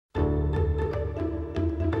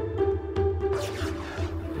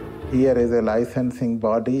Here is a licensing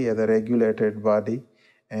body, as a regulated body,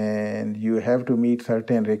 and you have to meet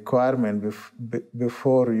certain requirements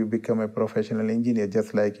before you become a professional engineer,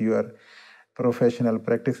 just like your professional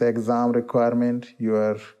practice exam requirement,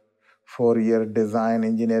 your 4-year design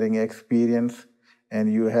engineering experience,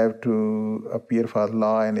 and you have to appear for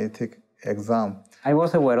law and ethics exam. I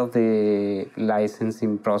was aware of the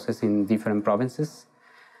licensing process in different provinces,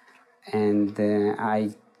 and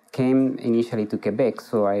I came initially to Quebec,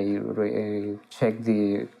 so I checked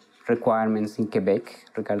the requirements in Quebec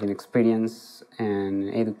regarding experience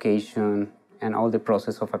and education and all the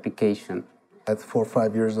process of application. I had 4 or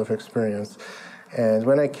 5 years of experience, and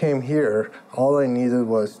when I came here, all I needed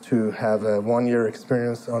was to have a 1-year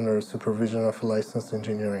experience under supervision of a licensed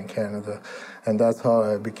engineer in Canada, and that's how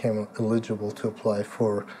I became eligible to apply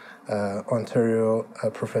for Ontario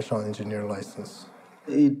professional engineer license.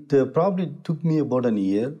 It probably took me about a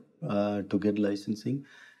year to get licensing.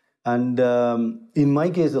 And in my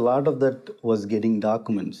case, a lot of that was getting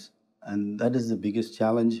documents. And that is the biggest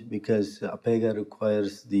challenge because APEGA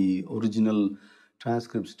requires the original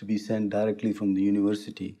transcripts to be sent directly from the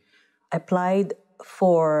university. I applied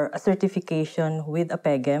for a certification with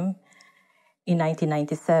APEGM in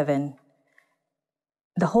 1997.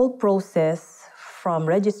 The whole process from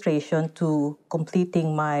registration to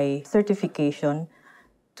completing my certification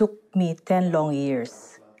took me 10 long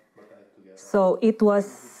years. So it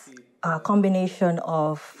was a combination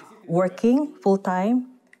of working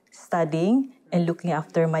full-time, studying, and looking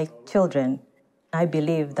after my children. I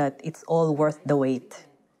believe that it's all worth the wait.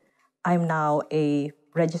 I'm now a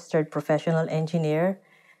registered professional engineer,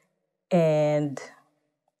 and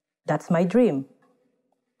that's my dream.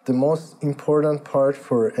 The most important part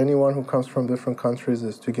for anyone who comes from different countries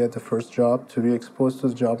is to get the first job, to be exposed to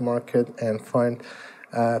the job market, and find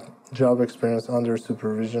job experience under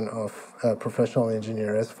supervision of a professional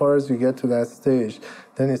engineer. As far as you get to that stage,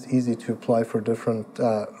 then it's easy to apply for different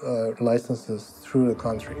licenses through the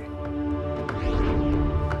country.